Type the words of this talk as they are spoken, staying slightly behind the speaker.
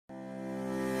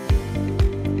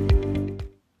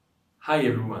Hi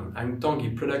everyone, I'm Tangi,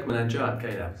 Product Manager at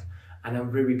Cailabs, and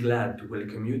I'm very glad to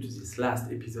welcome you to this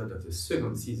last episode of the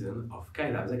second season of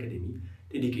Cailabs Academy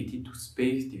dedicated to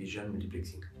Space Division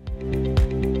Multiplexing.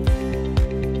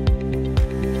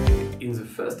 In the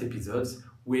first episodes,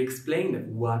 we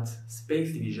explained what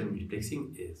Space Division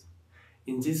Multiplexing is.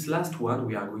 In this last one,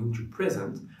 we are going to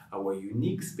present our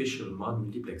unique special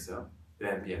mode multiplexer, the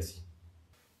MPLC.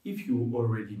 If you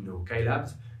already know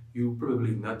Cailabs, you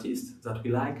probably noticed that we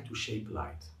like to shape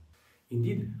light.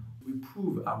 Indeed, we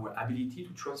prove our ability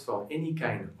to transform any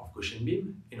kind of Gaussian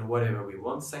beam in whatever we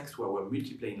want thanks to our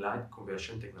multiplane light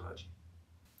conversion technology.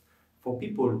 For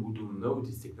people who don't know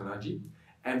this technology,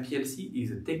 MPLC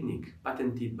is a technique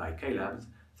patented by Cailabs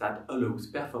that allows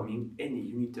performing any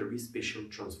unitary spatial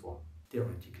transform.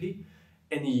 Theoretically,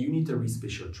 any unitary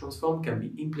spatial transform can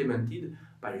be implemented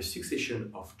by a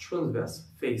succession of transverse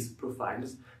phase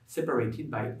profiles separated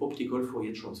by optical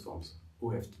Fourier transforms,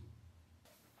 OFT.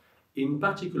 In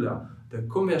particular, the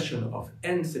conversion of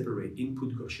n separate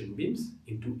input Gaussian beams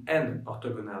into n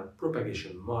orthogonal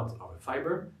propagation modes of a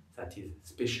fiber, that is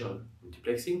spatial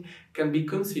multiplexing, can be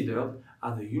considered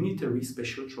as a unitary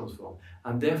spatial transform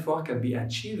and therefore can be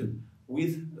achieved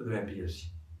with the MPLC.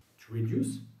 To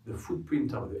reduce the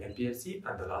footprint of the MPLC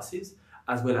and the losses,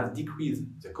 as well as decrease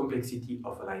the complexity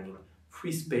of aligning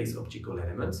free space optical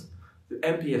elements, the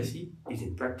MPLC is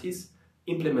in practice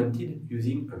implemented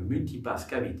using a multipass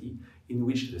cavity in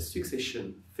which the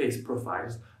succession phase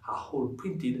profiles are all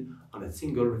printed on a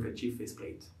single reflective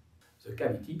faceplate. The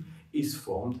cavity is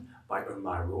formed by a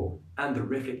mirror and the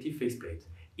reflective faceplate,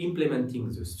 implementing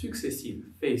the successive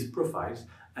phase profiles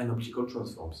and optical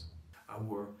transforms.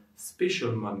 Our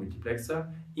spatial mode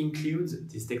multiplexer includes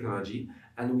this technology,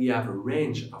 and we have a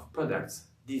range of products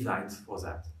designed for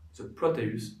that, the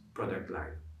Proteus product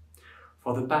line.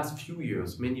 For the past few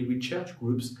years, many research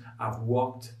groups have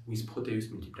worked with Proteus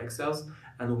multiplexers,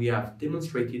 and we have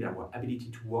demonstrated our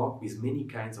ability to work with many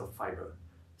kinds of fiber,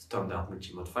 standard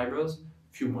multimode fibers,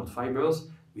 few mode fibers,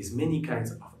 with many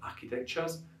kinds of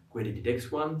architectures, graded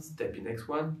X1, step-in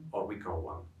X1, or record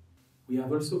 1. We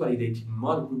have also validated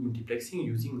mode group multiplexing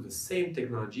using the same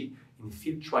technology in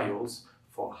field trials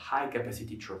for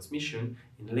high-capacity transmission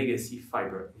in legacy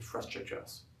fiber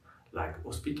infrastructures, like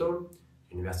hospital,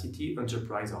 university,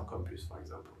 enterprise, or campus, for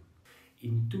example.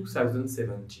 In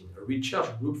 2017, a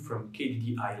research group from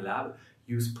KDDI lab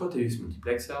used Proteus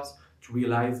multiplexers to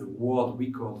realize the world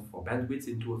record for bandwidth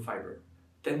into a fiber,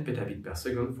 10 petabit per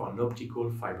second for an optical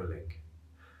fiber link.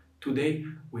 Today,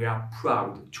 we are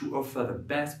proud to offer the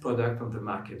best product on the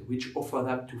market, which offers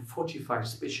up to 45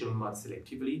 spatial modes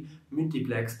selectively,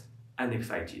 multiplexed and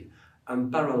excited,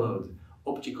 unparalleled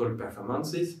optical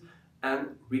performances, and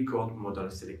record model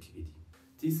selectivity.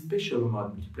 This spatial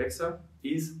mode multiplexer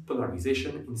is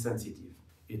polarization insensitive.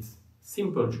 It's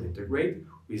simple to integrate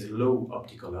with low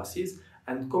optical losses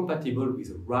and compatible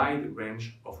with a wide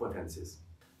range of wavelengths.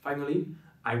 Finally,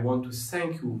 I want to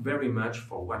thank you very much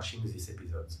for watching this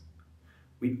episode.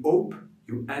 We hope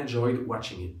you enjoyed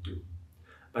watching it too.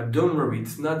 But don't worry,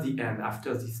 it's not the end.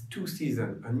 After these 2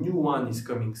 seasons, a new one is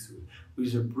coming soon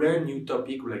with a brand new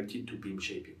topic related to beam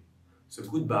shaping. So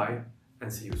goodbye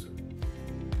and see you soon.